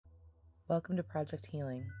Welcome to Project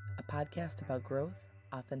Healing, a podcast about growth,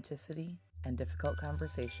 authenticity, and difficult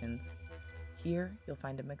conversations. Here, you'll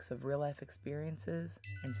find a mix of real-life experiences,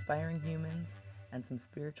 inspiring humans, and some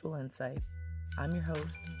spiritual insight. I'm your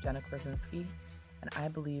host, Jenna Korzinski, and I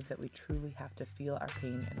believe that we truly have to feel our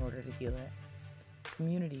pain in order to heal it.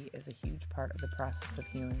 Community is a huge part of the process of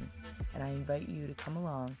healing, and I invite you to come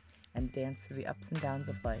along and dance through the ups and downs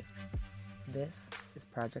of life. This is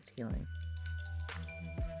Project Healing.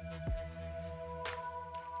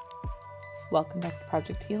 Welcome back to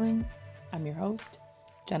Project Healing. I'm your host,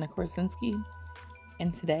 Jenna Korzinski,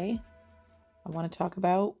 and today I want to talk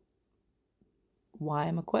about why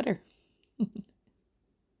I'm a quitter.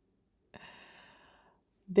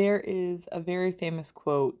 There is a very famous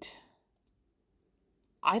quote.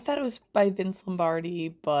 I thought it was by Vince Lombardi,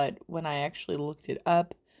 but when I actually looked it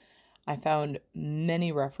up, I found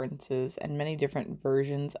many references and many different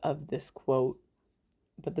versions of this quote.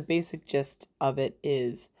 But the basic gist of it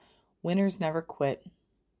is, winners never quit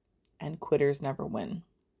and quitters never win.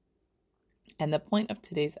 And the point of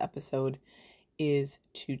today's episode is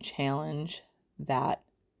to challenge that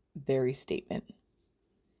very statement.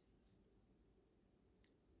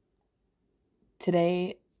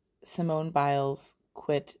 Today, Simone Biles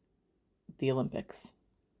quit the Olympics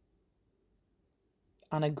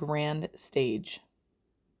on a grand stage.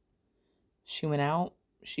 She went out,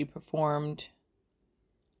 she performed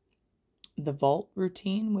the vault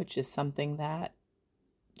routine, which is something that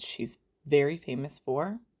she's very famous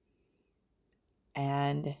for,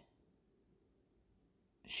 and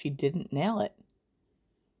she didn't nail it.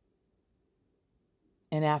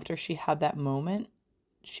 And after she had that moment,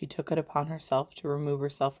 she took it upon herself to remove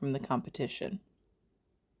herself from the competition.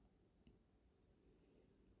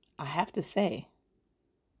 I have to say,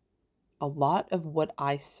 a lot of what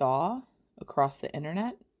I saw across the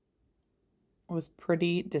internet was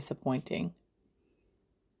pretty disappointing.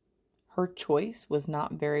 Her choice was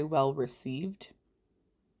not very well received,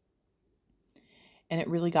 and it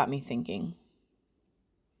really got me thinking.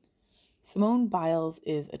 Simone Biles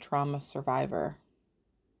is a trauma survivor.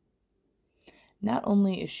 Not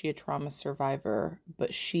only is she a trauma survivor,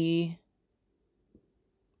 but she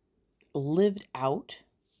lived out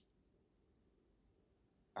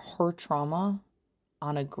her trauma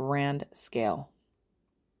on a grand scale.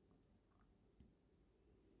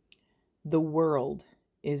 The world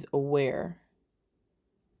is aware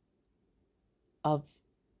of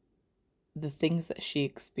the things that she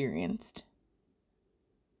experienced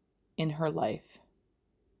in her life.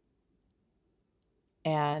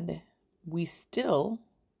 And we still,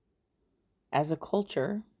 as a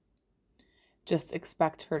culture, just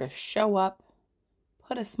expect her to show up,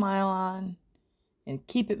 put a smile on, and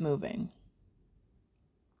keep it moving.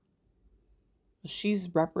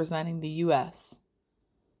 She's representing the U.S.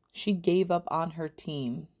 She gave up on her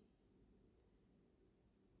team.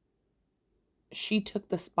 She took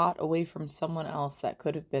the spot away from someone else that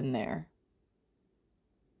could have been there.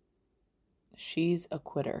 She's a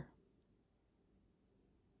quitter.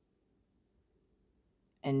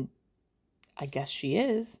 And I guess she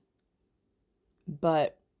is.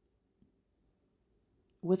 But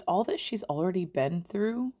with all that she's already been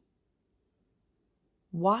through,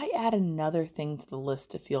 why add another thing to the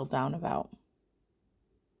list to feel down about?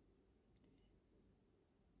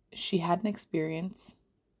 She had an experience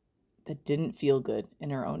that didn't feel good in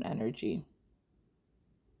her own energy,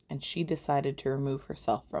 and she decided to remove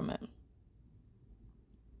herself from it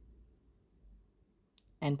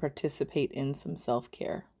and participate in some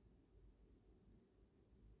self-care.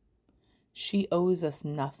 She owes us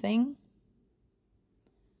nothing,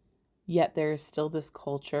 yet there is still this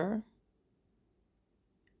culture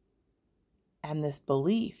and this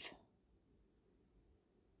belief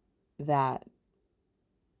that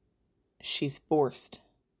she's forced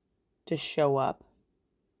to show up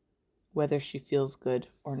whether she feels good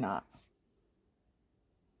or not.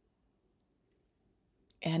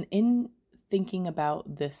 And in thinking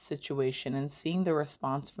about this situation and seeing the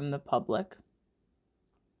response from the public,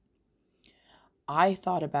 I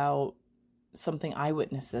thought about something I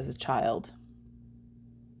witnessed as a child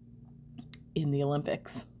in the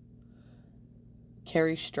Olympics.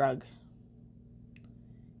 Kerri Strug.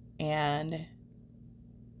 And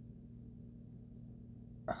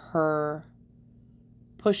her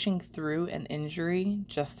pushing through an injury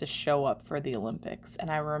just to show up for the Olympics. And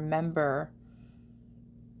I remember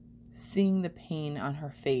seeing the pain on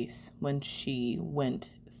her face when she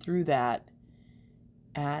went through that.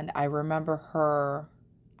 And I remember her,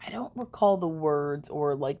 I don't recall the words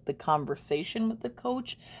or like the conversation with the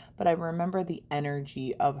coach, but I remember the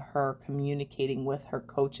energy of her communicating with her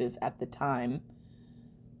coaches at the time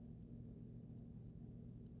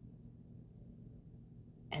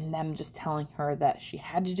and them just telling her that she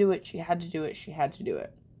had to do it, she had to do it, she had to do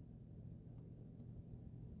it.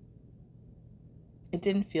 It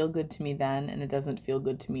didn't feel good to me then, and it doesn't feel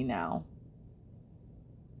good to me now.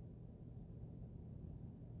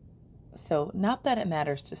 So, not that it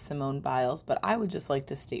matters to Simone Biles, but I would just like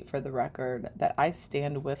to state for the record that I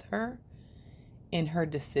stand with her in her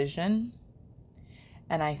decision.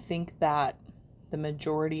 And I think that the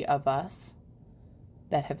majority of us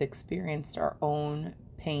that have experienced our own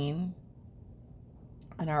pain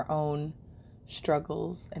and our own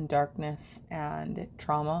struggles and darkness and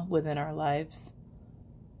trauma within our lives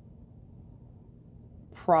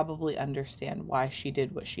probably understand why she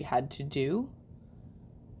did what she had to do.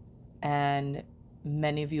 And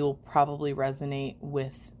many of you will probably resonate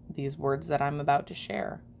with these words that I'm about to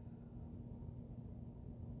share.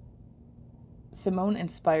 Simone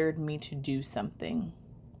inspired me to do something.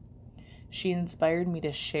 She inspired me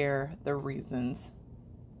to share the reasons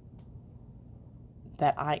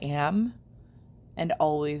that I am and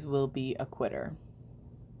always will be a quitter.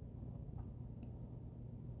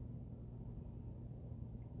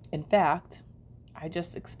 In fact, I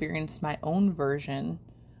just experienced my own version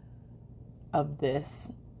of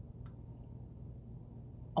this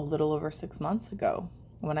a little over 6 months ago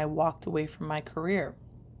when I walked away from my career.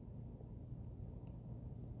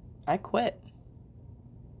 I quit.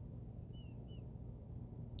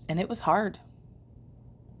 And it was hard.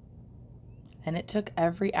 And it took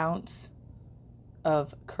every ounce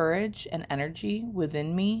of courage and energy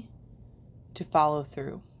within me to follow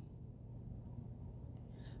through.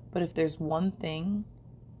 But if there's one thing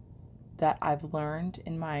that I've learned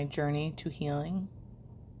in my journey to healing,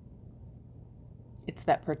 it's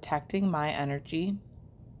that protecting my energy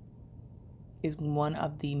is one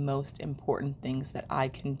of the most important things that I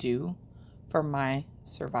can do for my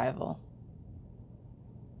survival.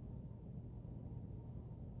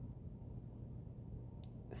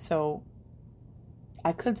 So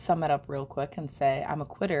I could sum it up real quick and say I'm a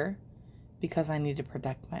quitter because I need to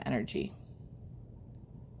protect my energy.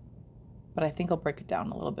 But I think I'll break it down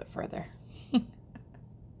a little bit further.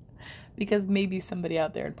 Because maybe somebody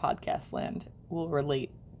out there in podcast land will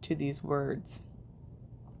relate to these words.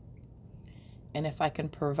 And if I can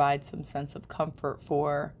provide some sense of comfort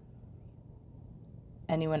for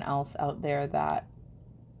anyone else out there that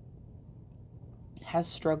has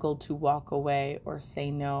struggled to walk away or say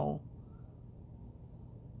no,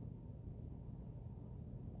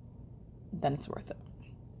 then it's worth it.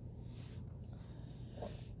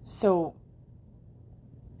 So,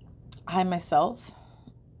 I myself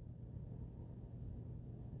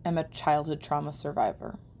am a childhood trauma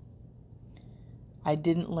survivor. I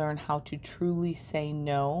didn't learn how to truly say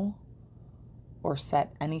no or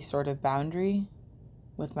set any sort of boundary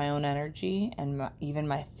with my own energy and even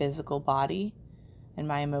my physical body and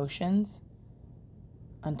my emotions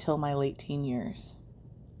until my late teen years.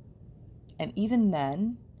 And even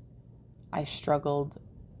then, I struggled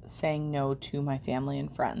saying no to my family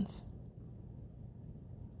and friends.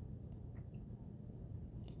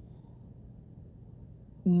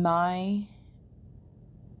 My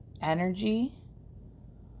energy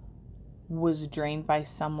was drained by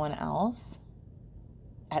someone else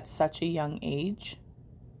at such a young age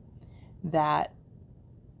that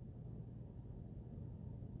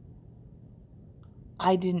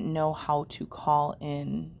I didn't know how to call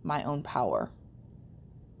in my own power.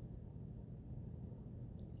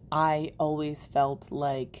 I always felt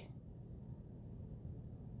like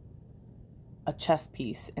a chess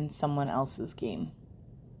piece in someone else's game.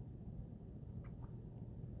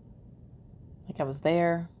 Like I was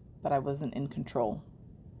there, but I wasn't in control.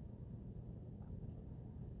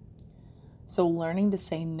 So learning to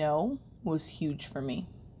say no was huge for me.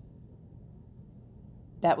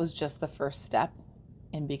 That was just the first step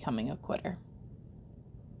in becoming a quitter.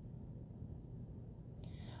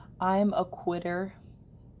 I'm a quitter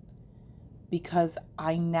because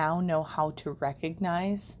I now know how to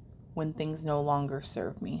recognize when things no longer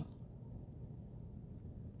serve me.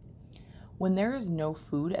 When there is no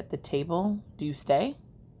food at the table, do you stay?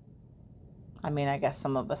 I mean, I guess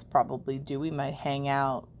some of us probably do. We might hang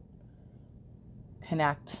out,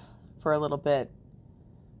 connect for a little bit.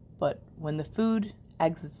 But when the food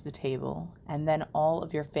exits the table and then all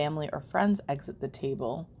of your family or friends exit the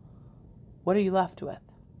table, what are you left with?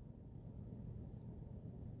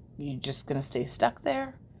 You just going to stay stuck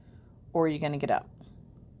there, or are you going to get up?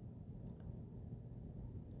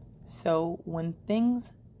 So when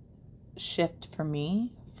things shift for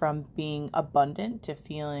me from being abundant to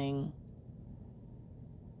feeling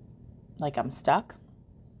like I'm stuck,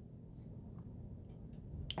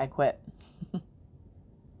 I quit.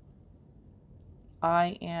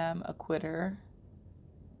 I am a quitter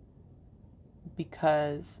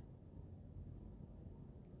because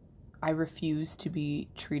I refuse to be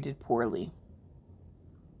treated poorly.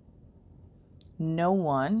 No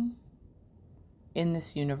one in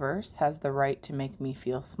this universe has the right to make me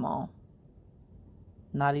feel small.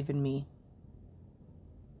 Not even me.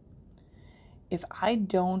 If I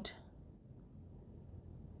don't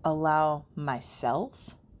allow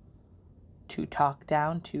myself to talk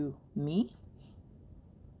down to me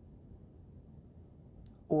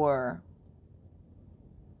or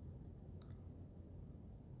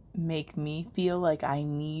make me feel like I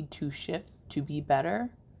need to shift to be better,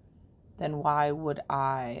 then why would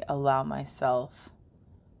I allow myself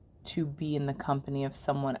to be in the company of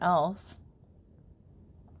someone else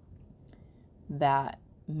that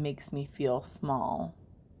makes me feel small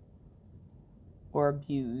or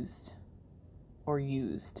abused or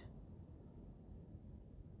used?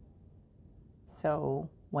 So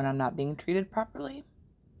when I'm not being treated properly,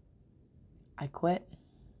 I quit.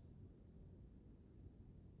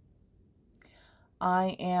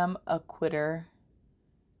 I am a quitter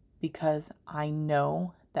because I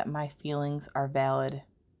know that my feelings are valid.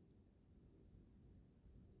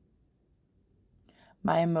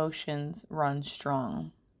 My emotions run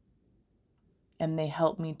strong, and they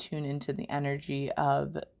help me tune into the energy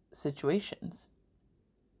of situations.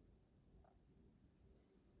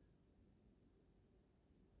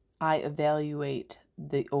 I evaluate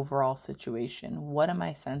the overall situation. What am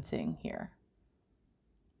I sensing here?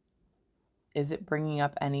 Is it bringing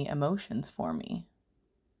up any emotions for me?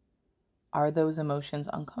 Are those emotions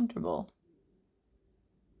uncomfortable?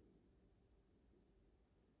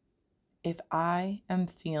 If I am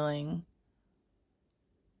feeling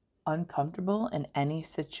uncomfortable in any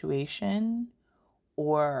situation,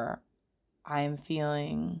 or I am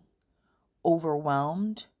feeling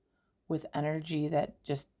overwhelmed with energy that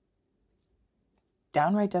just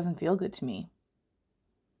downright doesn't feel good to me,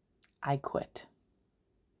 I quit.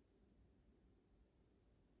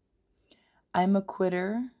 I'm a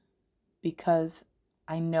quitter because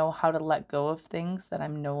I know how to let go of things that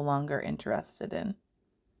I'm no longer interested in.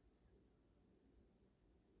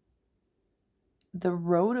 The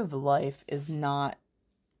road of life is not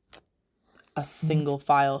a single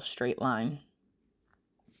file straight line.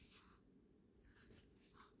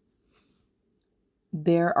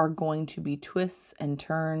 There are going to be twists and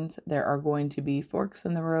turns. There are going to be forks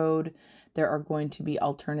in the road. There are going to be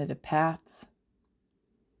alternative paths.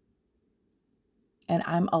 And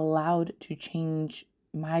I'm allowed to change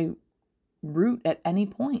my route at any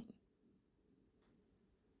point.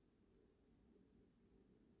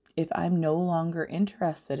 If I'm no longer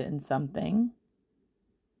interested in something,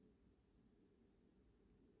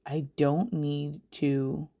 I don't need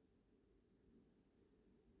to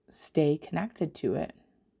stay connected to it.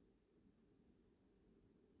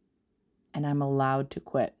 And I'm allowed to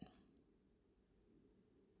quit.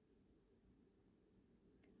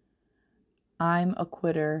 I'm a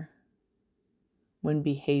quitter when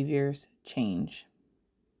behaviors change.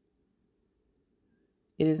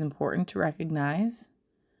 It is important to recognize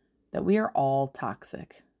that we are all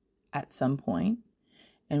toxic at some point,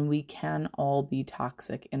 and we can all be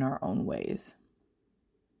toxic in our own ways.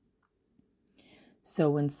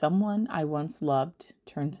 So when someone I once loved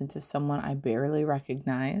turns into someone I barely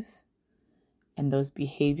recognize, and those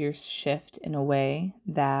behaviors shift in a way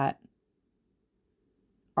that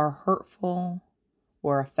are hurtful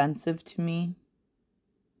or offensive to me,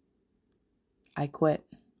 I quit.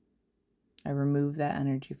 I remove that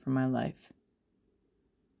energy from my life.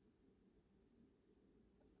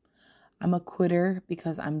 I'm a quitter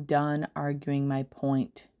because I'm done arguing my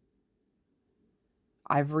point.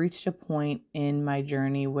 I've reached a point in my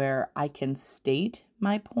journey where I can state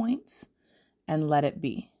my points and let it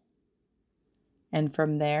be. And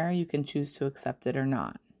from there, you can choose to accept it or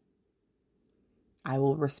not. I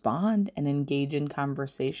will respond and engage in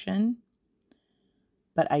conversation,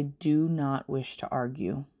 but I do not wish to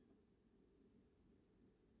argue.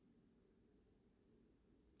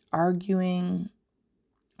 Arguing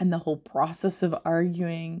and the whole process of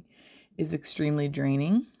arguing is extremely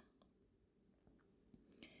draining.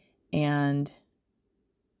 And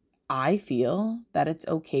I feel that it's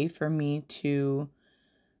okay for me to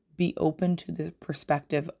be open to the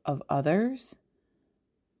perspective of others,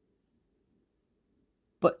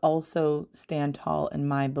 but also stand tall in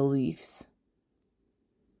my beliefs.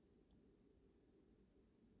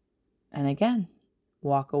 And again,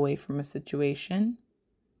 walk away from a situation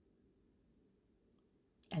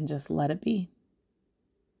and just let it be.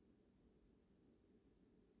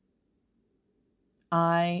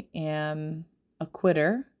 I am a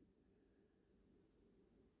quitter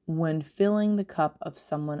when filling the cup of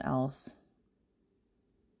someone else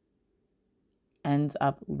ends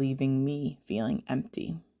up leaving me feeling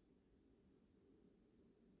empty.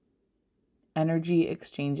 Energy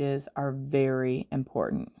exchanges are very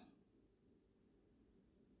important.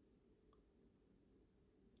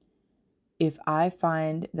 If I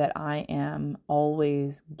find that I am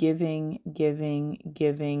always giving,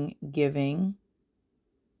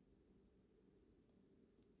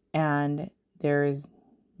 and there's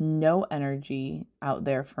no energy out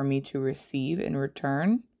there for me to receive in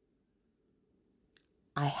return,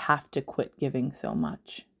 I have to quit giving so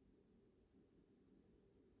much.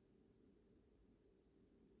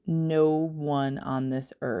 No one on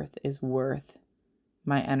this earth is worth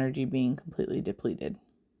my energy being completely depleted.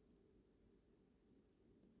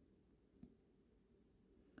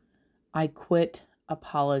 I quit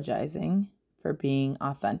apologizing for being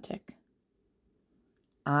authentic.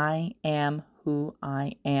 I am who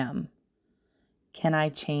I am. Can I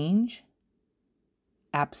change?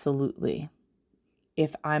 Absolutely.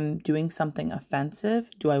 If I'm doing something offensive,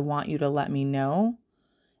 do I want you to let me know?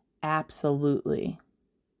 Absolutely.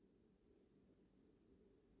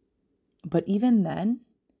 But even then,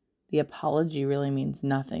 the apology really means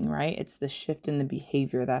nothing, right? It's the shift in the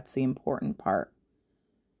behavior that's the important part.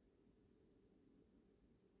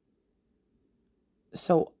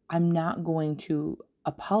 So I'm not going to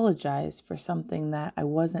apologize for something that I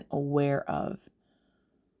wasn't aware of,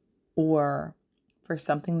 or for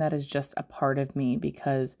something that is just a part of me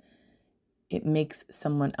because it makes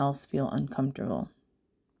someone else feel uncomfortable.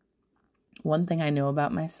 One thing I know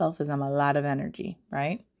about myself is I'm a lot of energy,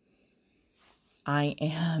 right? I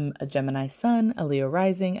am a Gemini sun, a Leo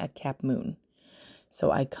rising, a Cap moon. So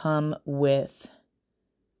I come with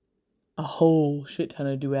a whole shit ton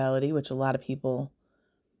of duality, which a lot of people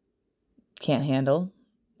can't handle,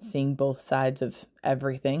 seeing both sides of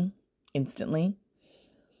everything instantly.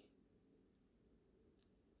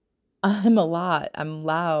 I'm a lot. I'm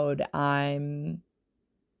loud. I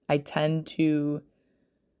tend to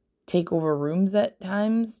take over rooms at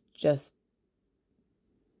times just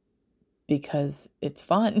because it's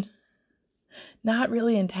fun. Not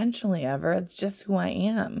really intentionally ever. It's just who I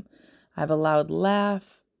am. I have a loud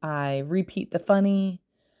laugh. I repeat the funny.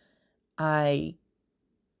 I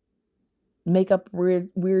make up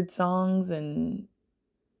weird songs and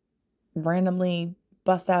randomly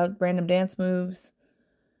bust out random dance moves.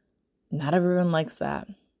 Not everyone likes that.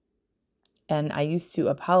 And I used to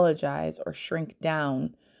apologize or shrink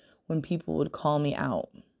down when people would call me out.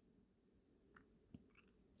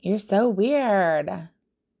 You're so weird.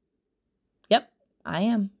 Yep, I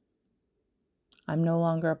am. I'm no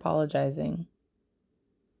longer apologizing.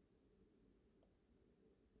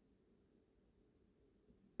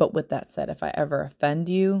 But with that said, if I ever offend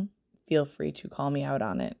you, feel free to call me out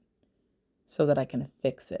on it so that I can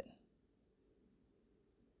fix it.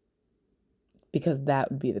 Because that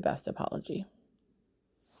would be the best apology.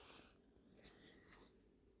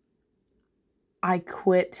 I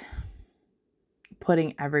quit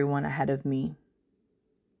putting everyone ahead of me.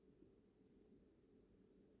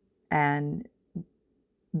 And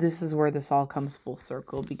this is where this all comes full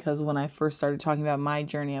circle, because when I first started talking about my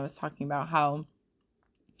journey, I was talking about how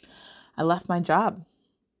I left my job.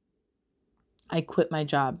 I quit my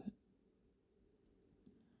job.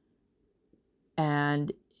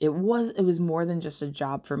 And it was more than just a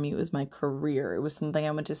job for me. It was my career. It was something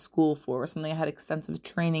I went to school for. It was something I had extensive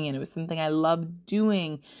training in. It was something I loved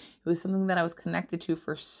doing. It was something that I was connected to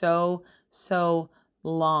for so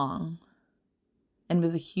long and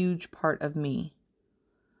was a huge part of me.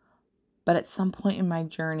 But at some point in my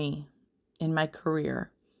journey, in my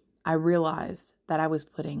career, I realized that I was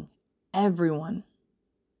putting everyone,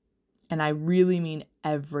 and I really mean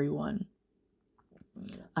everyone,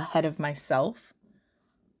 ahead of myself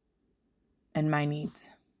and my needs.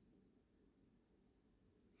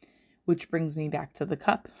 Which brings me back to the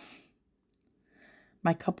cup.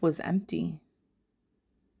 My cup was empty.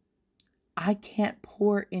 I can't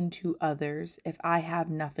pour into others if I have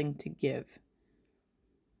nothing to give.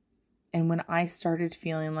 And when I started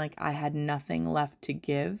feeling like I had nothing left to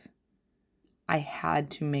give, I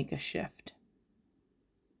had to make a shift.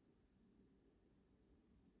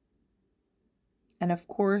 And of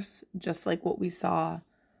course, just like what we saw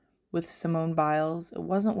with Simone Biles, it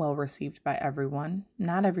wasn't well received by everyone.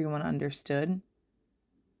 Not everyone understood.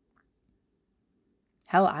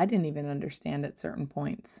 Hell, I didn't even understand at certain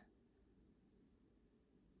points.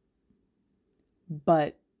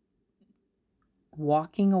 But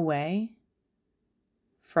walking away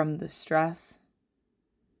from the stress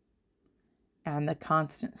and the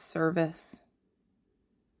constant service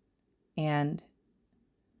and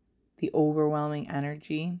the overwhelming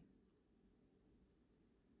energy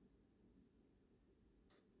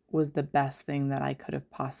was the best thing that I could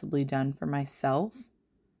have possibly done for myself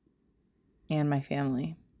and my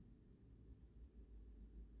family.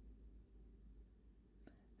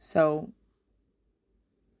 So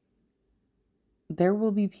there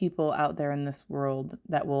will be people out there in this world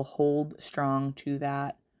that will hold strong to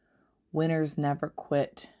that winners never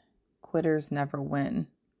quit, quitters never win.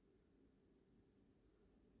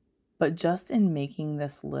 But just in making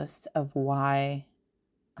this list of why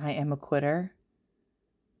I am a quitter,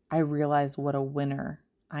 I realize what a winner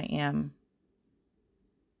I am.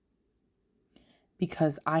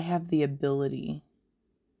 Because I have the ability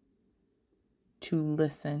to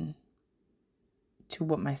listen to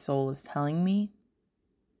what my soul is telling me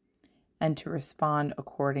and to respond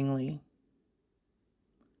accordingly,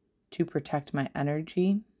 to protect my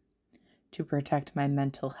energy, to protect my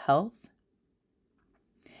mental health,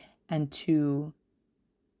 and to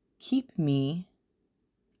keep me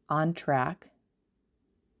on track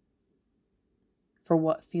for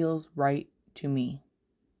what feels right to me.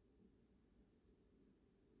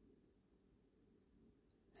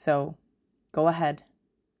 So go ahead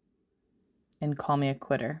and call me a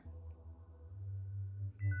quitter.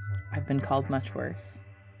 I've been called much worse.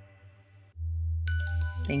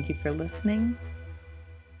 Thank you for listening,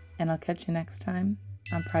 and I'll catch you next time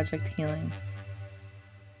on Project Healing.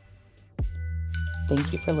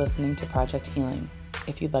 Thank you for listening to Project Healing.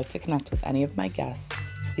 If you'd like to connect with any of my guests,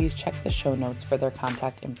 please check the show notes for their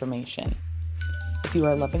contact information. If you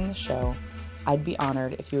are loving the show, I'd be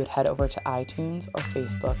honored if you would head over to iTunes or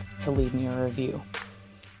Facebook to leave me a review.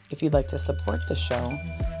 If you'd like to support the show,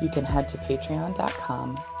 you can head to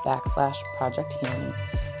patreon.com/Project Healing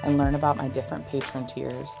and learn about my different patron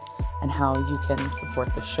tiers and how you can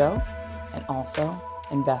support the show and also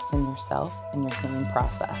invest in yourself and your healing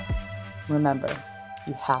process. Remember,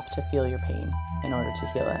 you have to feel your pain in order to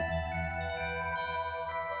heal it.